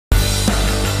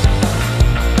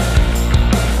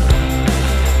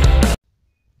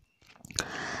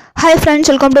Hi friends,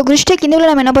 welcome to KRIShtech. இந்த வீடியோல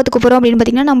நம்ம என்ன பார்த்துக்க போறோம் அப்படினு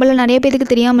பாத்தீங்கன்னா நம்மள நிறைய பேருக்கு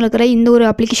தெரியாம இருக்கிற இந்த ஒரு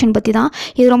அப்ளிகேஷன் பத்தி தான்.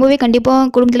 இது ரொம்பவே கண்டிப்பா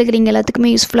குடும்பத்துல இருக்கிறவங்க எல்லாத்துக்குமே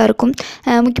யூஸ்ஃபுல்லா இருக்கும்.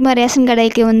 முக்கியமா ரேஷன்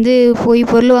கடைக்கு வந்து போய்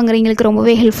பொருள் வாங்குறவங்களுக்கு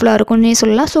ரொம்பவே ஹெல்ப்ஃபுல்லா இருக்கும்னே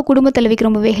சொல்லலாம். சோ குடும்ப தலைவிக்கு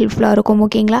ரொம்பவே ஹெல்ப்ஃபுல்லா இருக்கும்.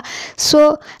 ஓகேங்களா? சோ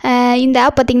இந்த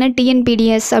ஆப் பாத்தீங்கன்னா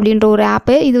TNEPDS அப்படின்ற ஒரு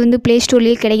ஆப். இது வந்து Play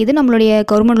Storeலயே கிடைக்குது. நம்மளுடைய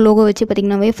கவர்மெண்ட் லோகோ வச்சு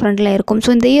பாத்தீங்கன்னாவே ஃப்ரண்ட்ல இருக்கும்.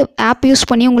 சோ இந்த ஆப் யூஸ்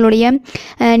பண்ணி உங்களுடைய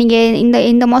நீங்க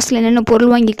இந்த மாசத்துல என்னென்ன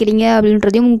பொருள் வாங்கிக்கிறீங்க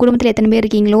அப்படின்றதையும் உங்க குடும்பத்துல எத்தனை பேர்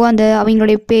இருக்கீங்களோ அந்த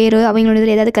அவங்களுடைய பேர் அவங்களோட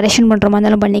ஏதாவது கரெக்ஷன் பண்ணுற மாதிரி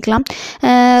இருந்தாலும் பண்ணிக்கலாம்.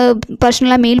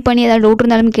 பர்சனலாக மெயில் பண்ணி ஏதாவது டவுட்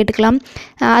இருந்தாலும் கேட்டுக்கலாம்.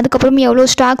 அதுக்கப்புறம் எவ்வளோ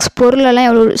ஸ்டாக்ஸ் பொருளெல்லாம்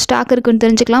எவ்வளோ ஸ்டாக் இருக்குன்னு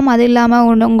தெரிஞ்சுக்கலாம். அது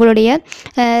இல்லாமல் உங்களுடைய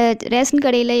ரேஷன்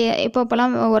கடையில்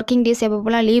எப்பப்போலாம் ஒர்க்கிங் டேஸ்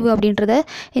எப்பப்போலாம் லீவு அப்படின்றத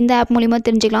இந்த ஆப் மூலிமா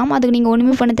தெரிஞ்சுக்கலாம். அதுக்கு நீங்கள்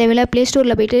ஒன்றுமே பண்ண தேவையில்லை. ப்ளே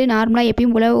ஸ்டோரில் போய்ட்டு நார்மலாக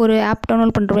எப்பயும் போல் ஒரு ஆப்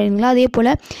டவுன்லோட் பண்ணுறீங்களா அதே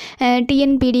போல்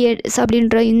TNEPDS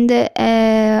அப்படின்ற இந்த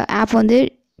ஆப் வந்து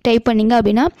டைப் பண்ணிங்க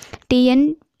அப்படின்னா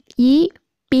TNEPDS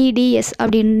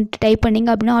அப்படின்னு டைப் பண்ணிங்க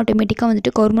அப்படின்னா ஆட்டோமேட்டிக்காக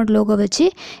வந்துட்டு கவர்மெண்ட் லோகோ வச்சு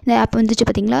இந்த ஆப் வந்துச்சு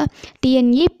பார்த்தீங்களா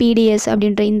TNEPDS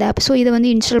அப்படின்ற இந்த ஆப். ஸோ இதை வந்து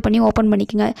இன்ஸ்டால் பண்ணி ஓப்பன்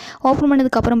பண்ணிக்கோங்க. ஓப்பன்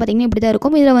பண்ணதுக்கப்புறம் பார்த்தீங்கன்னா இப்படி தான்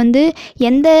இருக்கும். இதில் வந்து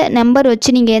எந்த நம்பர்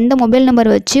வச்சு நீங்கள் எந்த மொபைல்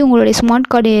நம்பர் வச்சு உங்களுடைய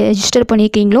ஸ்மார்ட் கார்டு ரெஜிஸ்டர்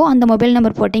பண்ணியிருக்கீங்களோ அந்த மொபைல்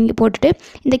நம்பர் போட்டுட்டு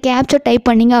இந்த கேப்சர் டைப்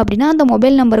பண்ணிங்க அப்படின்னா அந்த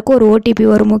மொபைல் நம்பருக்கு ஒரு OTP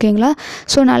வரும். ஓகேங்களா?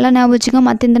 ஸோ நல்லா ஞாபகம் வச்சுங்க.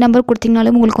 மற்ற இந்த நம்பர்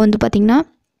கொடுத்தீங்கனாலும் உங்களுக்கு வந்து பார்த்திங்கன்னா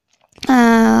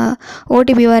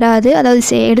OTP வராது.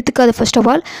 அதாவது எடுத்துக்காது ஃபர்ஸ்ட் ஆஃப்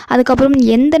ஆல். அதுக்கப்புறம்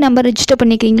எந்த நம்பர் ரெஜிஸ்டர்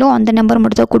பண்ணிக்கிறீங்களோ அந்த நம்பர்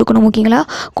மட்டும் தான் கொடுக்கணும். ஓகேங்களா?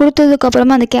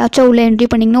 கொடுத்ததுக்கப்புறமா அந்த கேப்சா உள்ளே என்ட்ரி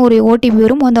பண்ணிங்கன்னா ஒரு OTP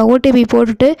வரும். அந்த OTP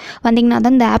போட்டுட்டு வந்தீங்கன்னா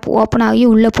தான் இந்த ஆப் ஓப்பன் ஆகி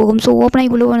உள்ளே போகும். ஸோ ஓப்பன்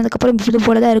ஆகி உள்ளே போனதுக்கப்புறம் இது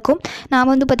போல தான் இருக்கும். நான்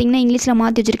வந்து பார்த்திங்கன்னா இங்கிலீஷில்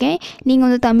மாற்றி வச்சுருக்கேன். நீங்கள்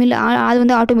வந்து தமிழ் அது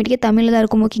வந்து ஆட்டோமேட்டிக்காக தமிழில் தான்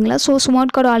இருக்கும். ஓகேங்களா? ஸோ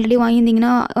ஸ்மார்ட் கார்டு ஆல்ரெடி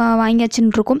வாங்கியிருந்தீங்கன்னா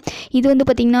வாங்கியாச்சுன்னு இருக்கும். இது வந்து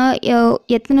பார்த்திங்கன்னா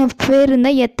எத்தனை பேர்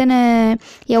இருந்தால்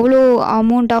எவ்வளோ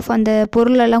அமௌண்ட் ஆஃப் அந்த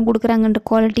பொருளெல்லாம் கொடுக்குறாங்கன்ற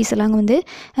குவாலிட்டிஸ் எல்லாம் வந்து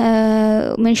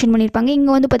மென்ஷன் பண்ணியிருப்பாங்க.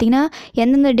 இங்கே வந்து பார்த்திங்கன்னா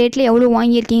எந்தெந்த டேட்டில் எவ்வளோ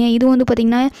வாங்கியிருக்கீங்க. இது வந்து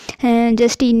பார்த்திங்கன்னா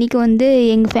ஜஸ்ட் இன்றைக்கி வந்து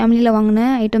எங்கள் ஃபேமிலியில் வாங்கின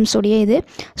ஐட்டம்ஸோடைய இது.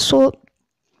 ஸோ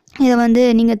இதை வந்து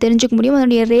நீங்கள் தெரிஞ்சுக்க முடியும்.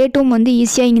 அதனுடைய ரேட்டும் வந்து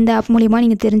ஈஸியாக இந்த ஆப் மூலிமா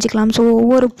நீங்கள் தெரிஞ்சுக்கலாம். ஸோ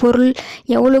ஒவ்வொரு பொருள்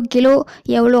எவ்வளோ கிலோ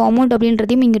எவ்வளோ அமௌண்ட்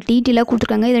அப்படின்றதையும் இங்கே டீட்டெயிலாக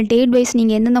கொடுத்துருக்காங்க. இதில் டேட் வைஸ்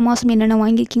நீங்கள் எந்தெந்த மாதம் என்னென்ன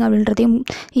வாங்கியிருக்கீங்க அப்படின்றதையும்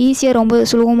ஈஸியாக ரொம்ப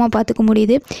சுலபமாக பார்த்துக்க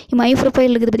முடியுது. மை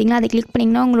ப்ரொஃபைல் இருக்குது பார்த்திங்கன்னா அதை கிளிக்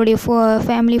பண்ணிங்கன்னா உங்களுடைய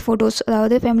ஃபேமிலி ஃபோட்டோஸ்,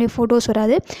 அதாவது ஃபேமிலி ஃபோட்டோஸ்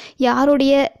வராது,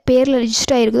 யாருடைய பேரில்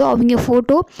ரெஜிஸ்டர் ஆகிருக்குதோ அவங்க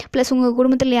ஃபோட்டோ ப்ளஸ் உங்கள்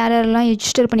குடும்பத்தில் யாரெல்லாம்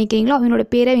ரெஜிஸ்டர் பண்ணிக்கிறீங்களோ அவங்களோட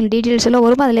பேரை அவங்க டீட்டெயில்ஸ் எல்லாம்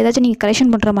வரும். அதில் ஏதாச்சும் நீங்கள்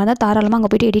கரெக்ஷன் பண்ணுற மாதிரி தான் தாராளமாக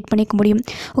அங்கே போய்ட்டு எடிட் பண்ணிக்க முடியும்.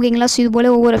 ஓகேங்களா? ஸோ இது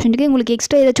போல் ஒவ்வொரு ஆப்ஷனுக்கு உங்களுக்கு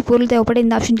எக்ஸ்ட்ரா ஏதாச்சும் பொருள் தேவைப்பட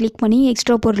இந்த ஆப்ஷன் கிளிக் பண்ணி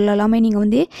எக்ஸ்ட்ரா பொருள் எல்லாமே நீங்கள்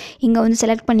வந்து இங்கே வந்து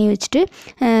செலக்ட் பண்ணி வச்சுட்டு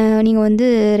நீங்கள் வந்து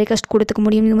ரெக்வஸ்ட் கொடுத்துக்க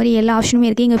முடியும். இது மாதிரி எல்லா ஆப்ஷனுமே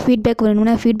இருக்குது. இங்கே ஃபீட்பேக்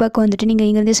வேணும்னா ஃபீட்பேக் வந்துட்டு நீங்கள்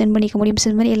இங்கேருந்து சென்ட் பண்ணிக்க முடியும்.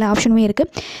 இது மாதிரி எல்லா ஆப்ஷனுமே இருக்குது.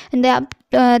 இந்த ஆப்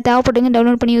தேவைப்பட்டவங்க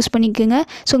டவுன்லோட் பண்ணி யூஸ் பண்ணிக்கோங்க.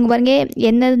 ஸோ இங்கே பாருங்கள்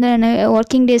எந்தெந்த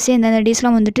ஒர்க்கிங் டேஸு எந்தெந்த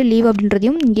டேஸ்லாம் வந்துட்டு லீவ்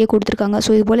அப்படின்றதையும் இங்கேயே கொடுத்துருக்காங்க. ஸோ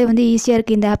இது போல் வந்து ஈஸியாக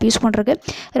இருக்குது இந்த ஆப் யூஸ் பண்ணுறதுக்கு.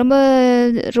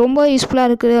 ரொம்ப யூஸ்ஃபுல்லாக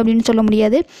இருக்குது அப்படின்னு சொல்ல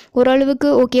முடியாது. ஓரளவுக்கு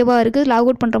ஓகேவாக இருக்குது. லாக்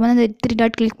அவுட் பண்ணுற மாதிரி அந்த 3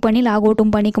 டாட் கிளிக் பண்ணி லாக்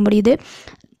அவுட்டும் பண்ணிக்க முடியுது.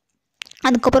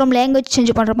 அதுக்கப்புறம் லாங்குவேஜ்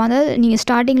சேஞ்ச் பண்ணுற மாதிரி நீங்கள்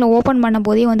ஸ்டார்டிங்கில் ஓப்பன் பண்ணும்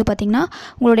போதே வந்து பார்த்திங்கன்னா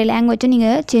உங்களுடைய லாங்குவேஜை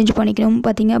நீங்கள் சேஞ்ச் பண்ணிக்கணும்.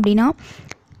 பார்த்திங்க அப்படின்னா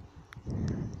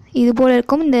இது போல்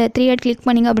இருக்கும். இந்த 3 டாட் கிளிக்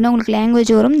பண்ணிங்க அப்படின்னா உங்களுக்கு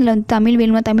லாங்குவேஜ் வரும். இதில் வந்து தமிழ்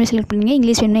வேணுமா தமிழ் செலக்ட் பண்ணிங்க,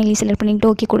 இங்கிலீஷ் வேணுமா இங்கிலீஷ் செலக்ட் பண்ணிட்டு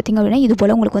ஓகே கொடுத்தீங்க அப்படின்னா இது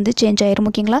போல் உங்களுக்கு வந்து சேஞ்ச் ஆயிரும்.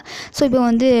 ஓகேங்களா? ஸோ இப்போ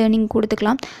வந்து நீங்கள்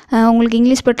கொடுத்துக்கலாம். உங்களுக்கு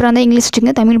இங்கிலீஷ் பெட்டராக இருந்தால் இங்கிலீஷ்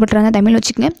வச்சுக்கோங்க, தமிழ் பெட்டராக இருந்தால் தமிழ்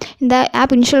வச்சுக்கோங்க. இந்த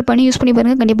ஆப் இன்ஸ்டால் பண்ணி யூஸ் பண்ணி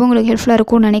பாருங்கள். கண்டிப்பாக உங்களுக்கு ஹெல்ப்ஃபுல்லாக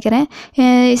இருக்கும்னு நினைக்கிறேன்.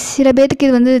 சில பேருக்கு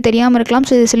இது வந்து தெரியாமல் இருக்கலாம்.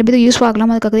 ஸோ சில பேருக்கு யூஸ்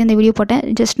ஆகலாம். அதுக்காக தான் இந்த வீடியோ போட்டேன்.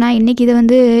 ஜஸ்ட் நான் இன்றைக்கி இதை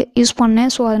வந்து யூஸ் பண்ணேன்.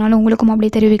 ஸோ அதனால் உங்களுக்கும்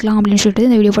அப்படியே தெரிவிக்கலாம் அப்படின்னு சொல்லிட்டு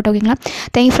இந்த வீடியோ போட்டேன். ஓகேங்களா?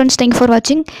 தேங்க்யூ ஃப்ரெண்ட்ஸ், தேங்க்யூ ஃபார்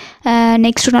வாட்சிங்.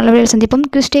 நெக்ஸ்ட் நல்ல வீடியோ சந்திப்போம்.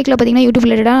 கிறிஸ்டெக்கில் பார்த்திங்கன்னா யூடியூப்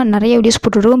ரிலேட்டடாக நிறைய வீடியோஸ்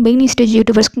போட்டுருக்கோம். பிகினிங் ஸ்டேஜ்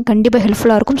யூடியூபர்ஸ்க்கு கண்டிப்பாக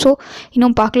ஹெல்ப்ஃபுல்லாக இருக்கும். ஸோ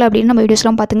இன்னும் பார்க்கல அப்படின்னு நம்ம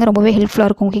வீடியோஸ்லாம் பார்த்துங்க, ரொம்பவே ஹெல்ப்ஃபுல்லாக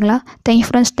இருக்கும். ஓகேங்களா? தேங்க்யூ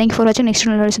ஃப்ரெண்ட்ஸ், தேங்க்யூ ஃபார் வாட்சிங். நெக்ஸ்ட்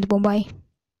நல்ல வீடியோ சந்திப்போம். பாய்.